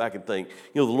and look back and think,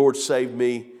 the Lord saved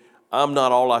me. I'm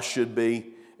not all I should be,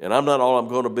 and I'm not all I'm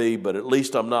going to be, but at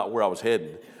least I'm not where I was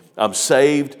heading. I'm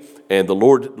saved, and the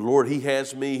Lord, He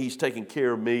has me. He's taking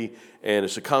care of me, and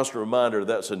it's a constant reminder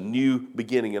that's a new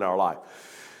beginning in our life.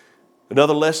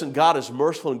 Another lesson, God is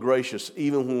merciful and gracious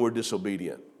even when we're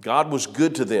disobedient. God was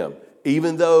good to them,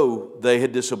 even though they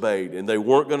had disobeyed, and they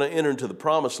weren't going to enter into the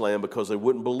promised land because they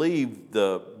wouldn't believe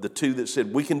the two that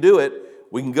said, we can do it,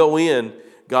 we can go in.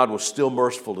 God was still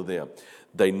merciful to them.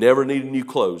 They never needed new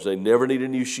clothes. They never needed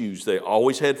new shoes. They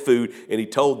always had food. And he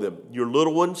told them, your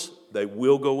little ones, they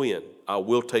will go in. I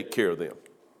will take care of them.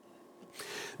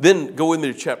 Then go with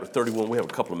me to chapter 31. We have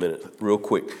a couple of minutes real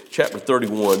quick. Chapter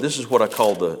 31, this is what I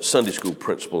call the Sunday school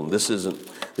principle. And this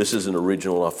isn't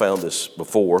original. I found this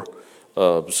before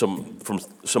from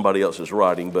somebody else's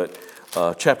writing. But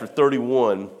chapter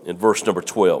 31 and verse number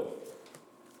 12.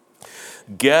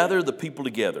 Gather the people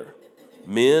together,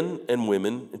 men and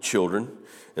women and children,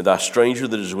 and thy stranger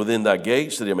that is within thy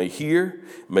gates, that he may hear,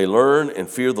 may learn, and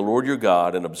fear the Lord your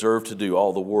God, and observe to do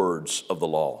all the words of the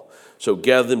law. So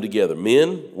gather them together.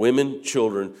 Men, women,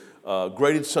 children.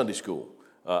 Graded Sunday school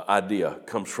idea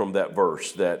comes from that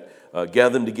verse, that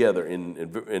gather them together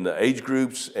in the age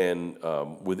groups and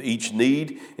with each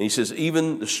need. And he says,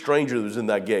 even the stranger that was in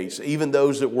thy gates, even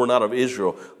those that were not of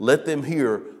Israel, let them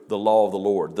hear the law of the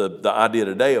Lord. The idea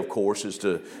today, of course, is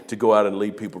to go out and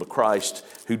lead people to Christ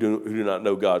who do not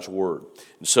know God's word.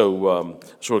 And so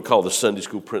that's what we call the Sunday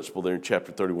school principle there in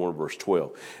chapter 31, verse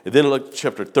 12. And then look at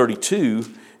chapter 32,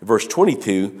 verse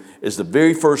 22, is the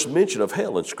very first mention of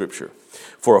hell in Scripture.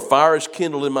 For a fire is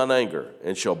kindled in mine anger,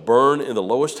 and shall burn in the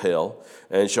lowest hell,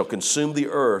 and shall consume the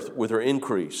earth with her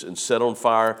increase, and set on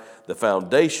fire the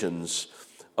foundations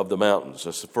of the mountains.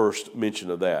 That's the first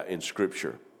mention of that in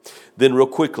Scripture. Then real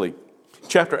quickly,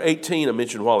 chapter 18 I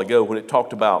mentioned a while ago when it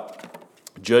talked about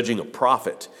judging a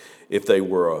prophet, if they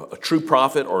were a true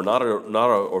prophet or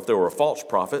or if they were a false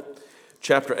prophet.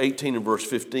 Chapter 18 and verse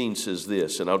 15 says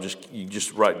this, and you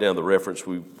just write down the reference.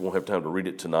 We won't have time to read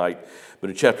it tonight. But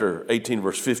in chapter 18,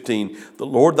 verse 15, the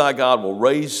Lord thy God will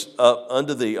raise up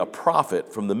unto thee a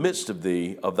prophet from the midst of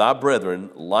thee, of thy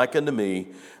brethren, like unto me,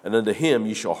 and unto him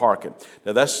ye shall hearken.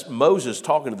 Now that's Moses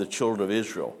talking to the children of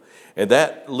Israel. And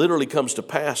that literally comes to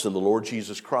pass in the Lord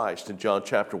Jesus Christ. In John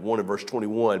chapter 1 and verse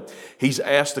 21, he's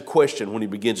asked the question when he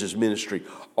begins his ministry,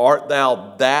 art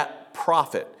thou that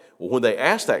prophet? Well, when they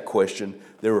ask that question,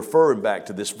 they're referring back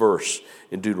to this verse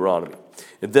in Deuteronomy.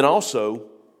 And then also,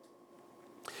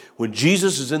 when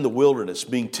Jesus is in the wilderness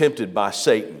being tempted by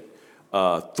Satan,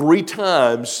 3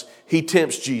 times he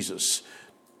tempts Jesus.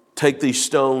 Take these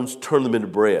stones, turn them into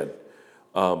bread.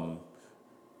 He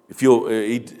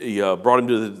brought him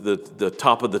to the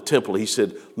top of the temple. He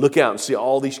said, look out and see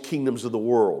all these kingdoms of the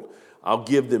world. I'll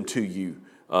give them to you.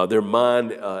 They're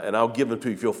mine, and I'll give them to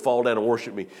you if you'll fall down and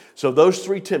worship me. So those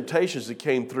 3 temptations that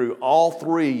came through, all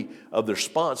 3 of the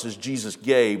responses Jesus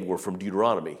gave were from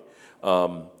Deuteronomy.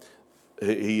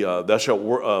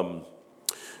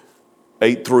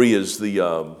 8:3 is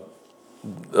the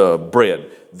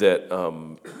bread that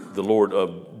the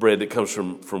Lord bread that comes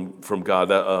from God.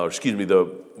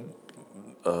 The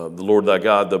the Lord thy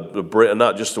God, the bread,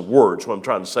 not just the words, what I'm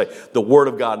trying to say, the word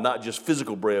of God, not just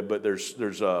physical bread, but there's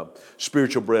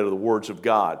spiritual bread of the words of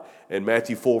God. In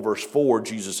Matthew 4, verse 4,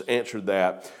 Jesus answered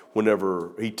that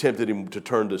whenever he tempted him to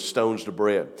turn the stones to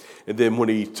bread. And then when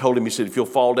he told him, he said, if you'll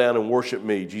fall down and worship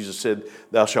me, Jesus said,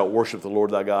 thou shalt worship the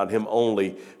Lord thy God, him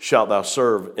only shalt thou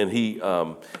serve. And he,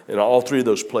 in all three of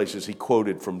those places, he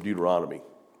quoted from Deuteronomy.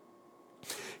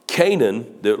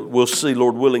 Canaan, that we'll see,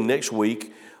 Lord willing, next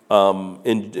week,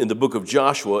 in the book of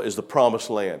Joshua, is the promised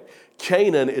land.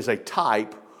 Canaan is a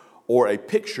type or a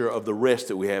picture of the rest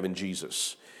that we have in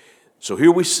Jesus. So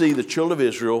here we see the children of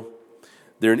Israel.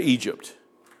 They're in Egypt.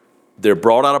 They're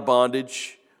brought out of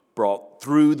bondage, brought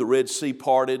through, the Red Sea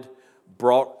parted,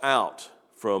 brought out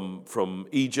from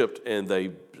Egypt, and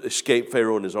they escape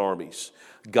Pharaoh and his armies.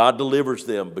 God delivers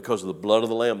them because of the blood of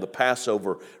the Lamb. The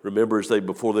Passover, remember,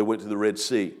 before they went to the Red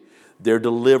Sea. They're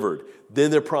delivered.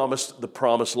 Then they're promised the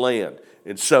promised land.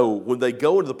 And so when they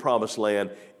go into the promised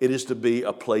land, it is to be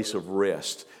a place of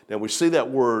rest. Now we see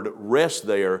that word rest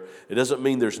there. It doesn't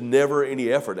mean there's never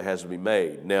any effort that has to be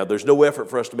made. Now there's no effort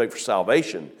for us to make for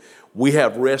salvation. We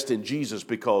have rest in Jesus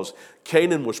because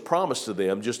Canaan was promised to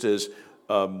them just as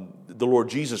the Lord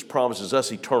Jesus promises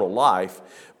us eternal life.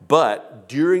 But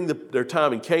during their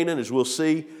time in Canaan, as we'll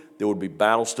see, there would be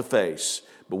battles to face.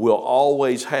 But we'll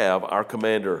always have our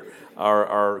commander,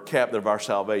 our captain of our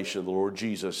salvation, the Lord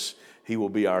Jesus. He will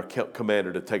be our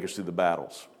commander to take us through the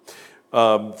battles.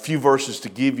 A few verses to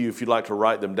give you if you'd like to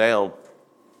write them down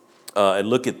and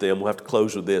look at them. We'll have to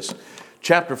close with this.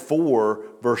 Chapter 4,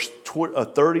 verse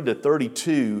 30 to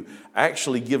 32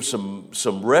 actually gives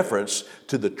some reference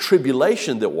to the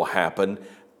tribulation that will happen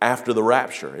after the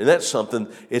rapture. And that's something,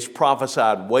 it's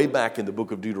prophesied way back in the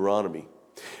book of Deuteronomy.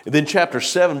 And then chapter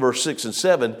 7, verse 6 and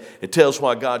 7, it tells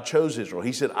why God chose Israel.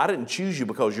 He said, I didn't choose you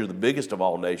because you're the biggest of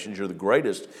all nations, you're the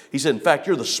greatest. He said, in fact,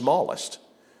 you're the smallest.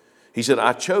 He said,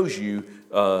 I chose you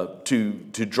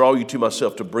to draw you to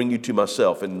myself, to bring you to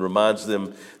myself, and reminds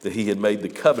them that he had made the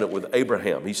covenant with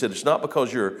Abraham. He said, it's not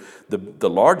because you're the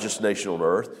largest nation on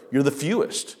earth, you're the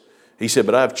fewest. He said,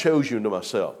 but I have chose you unto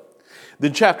myself.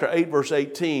 Then chapter 8, verse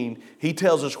 18, he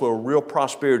tells us where real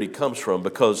prosperity comes from,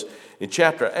 because in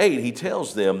chapter 8, he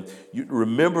tells them,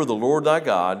 remember the Lord thy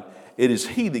God, it is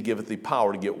he that giveth thee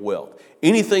power to get wealth.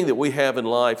 Anything that we have in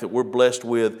life that we're blessed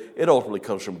with, it ultimately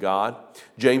comes from God.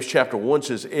 James chapter 1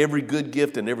 says, every good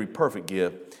gift and every perfect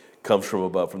gift comes from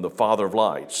above, from the Father of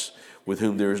lights, with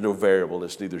whom there is no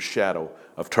variableness, neither shadow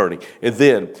of turning. And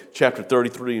then chapter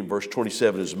 33 and verse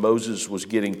 27, as Moses was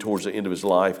getting towards the end of his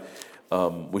life,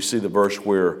 we see the verse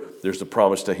where there's the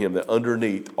promise to him that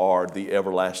underneath are the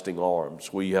everlasting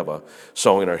arms. We have a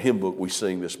song in our hymn book we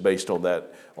sing that's based on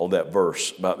that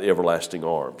verse about the everlasting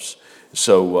arms.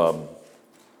 So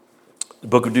the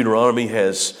book of Deuteronomy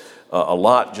has a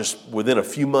lot just within a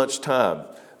few months' time,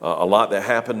 a lot that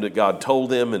happened that God told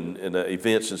them and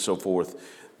events and so forth,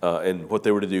 and what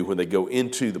they were to do when they go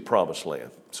into the promised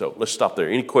land. So let's stop there.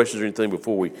 Any questions or anything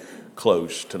before we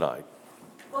close tonight?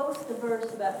 What was the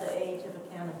verse about the age of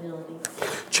accountability?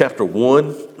 Chapter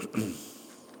 1,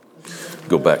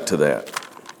 go back to that.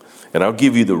 And I'll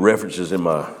give you the references in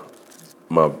my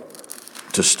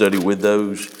to study with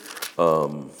those.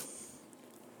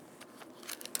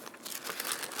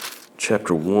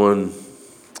 Chapter 1,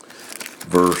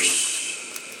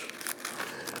 verse,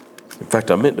 in fact,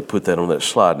 I meant to put that on that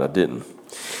slide and I didn't.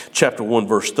 Chapter 1,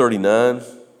 verse 39,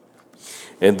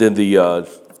 and then the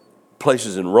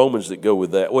places in Romans that go with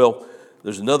that. Well,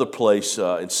 there's another place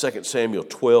in 2 Samuel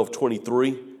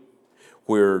 12:23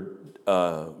 where,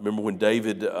 remember when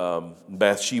David,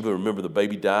 Bathsheba, remember the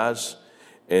baby dies?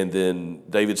 And then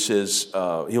David says,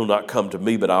 he'll not come to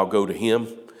me, but I'll go to him.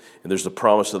 And there's the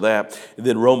promise of that. And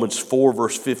then Romans 4,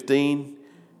 verse 15,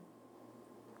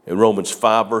 and Romans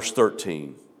 5, verse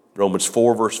 13. Romans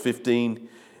 4, verse 15,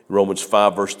 Romans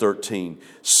 5, verse 13.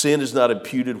 Sin is not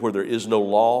imputed where there is no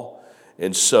law.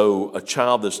 And so a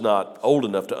child that's not old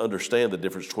enough to understand the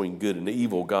difference between good and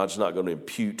evil, God's not going to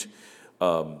impute,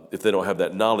 if they don't have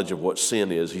that knowledge of what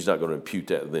sin is, he's not going to impute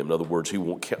that to them. In other words, he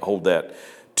won't hold that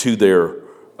to their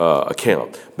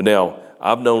account. But now,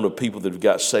 I've known of people that have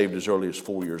got saved as early as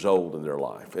 4 years old in their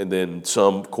life, and then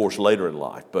some, of course, later in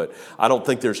life. But I don't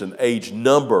think there's an age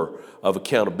number of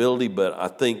accountability, but I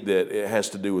think that it has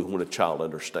to do with when a child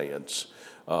understands.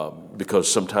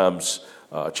 Because sometimes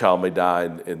a child may die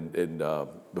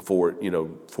before it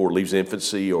leaves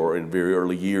infancy or in very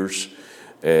early years,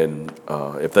 and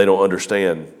if they don't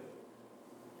understand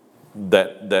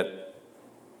the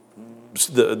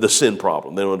sin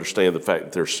problem, they don't understand the fact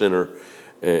that they're a sinner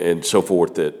and so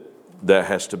forth, that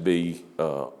has to be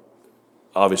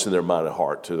obviously in their mind and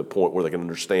heart to the point where they can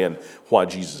understand why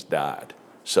Jesus died.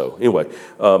 So anyway,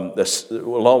 that's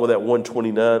along with that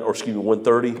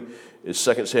 130 is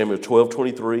 2 Samuel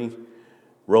 12:23,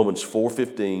 Romans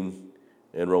 4:15,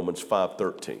 and Romans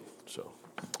 5:13. So,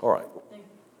 all right.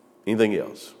 Anything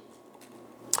else?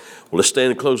 Well, let's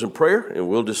stand and close in prayer, and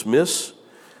we'll dismiss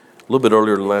a little bit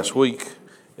earlier than last week.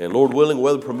 And Lord willing,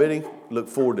 weather permitting, look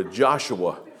forward to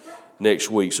Joshua next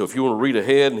week. So if you want to read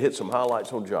ahead and hit some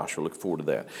highlights on Joshua, look forward to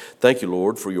that. Thank you,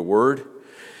 Lord, for your word.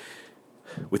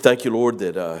 We thank you, Lord,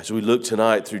 that as we look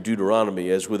tonight through Deuteronomy,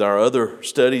 as with our other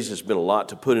studies, it's been a lot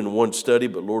to put in one study,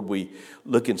 but Lord, we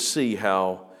look and see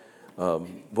how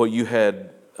what you had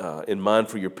in mind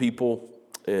for your people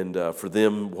and for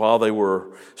them while they were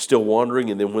still wandering,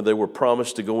 and then when they were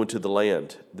promised to go into the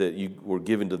land that you were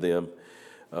giving to them.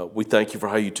 We thank you for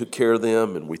how you took care of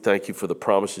them, and we thank you for the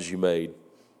promises you made.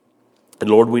 And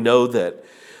Lord, we know that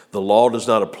the law does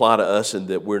not apply to us and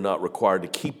that we're not required to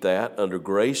keep that under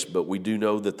grace, but we do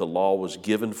know that the law was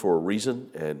given for a reason.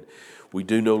 And we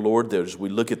do know, Lord, that as we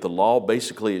look at the law,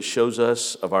 basically it shows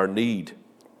us of our need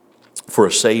for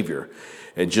a Savior.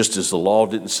 And just as the law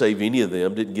didn't save any of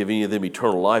them, didn't give any of them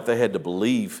eternal life, they had to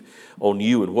believe on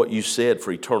you and what you said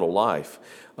for eternal life.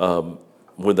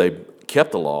 When they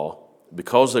kept the law,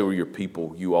 because they were your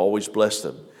people, you always blessed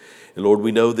them. And Lord,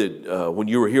 we know that when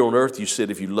you were here on earth, you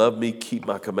said, if you love me, keep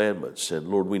my commandments. And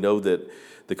Lord, we know that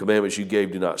the commandments you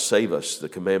gave do not save us. The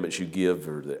commandments you give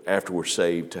are that after we're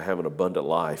saved to have an abundant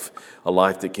life, a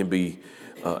life that can be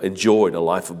enjoyed, a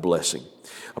life of blessing.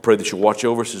 I pray that you'll watch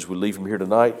over us as we leave from here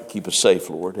tonight. Keep us safe,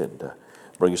 Lord, and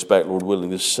bring us back, Lord willing,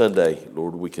 this Sunday.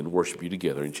 Lord, we can worship you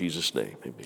together. In Jesus' name, amen.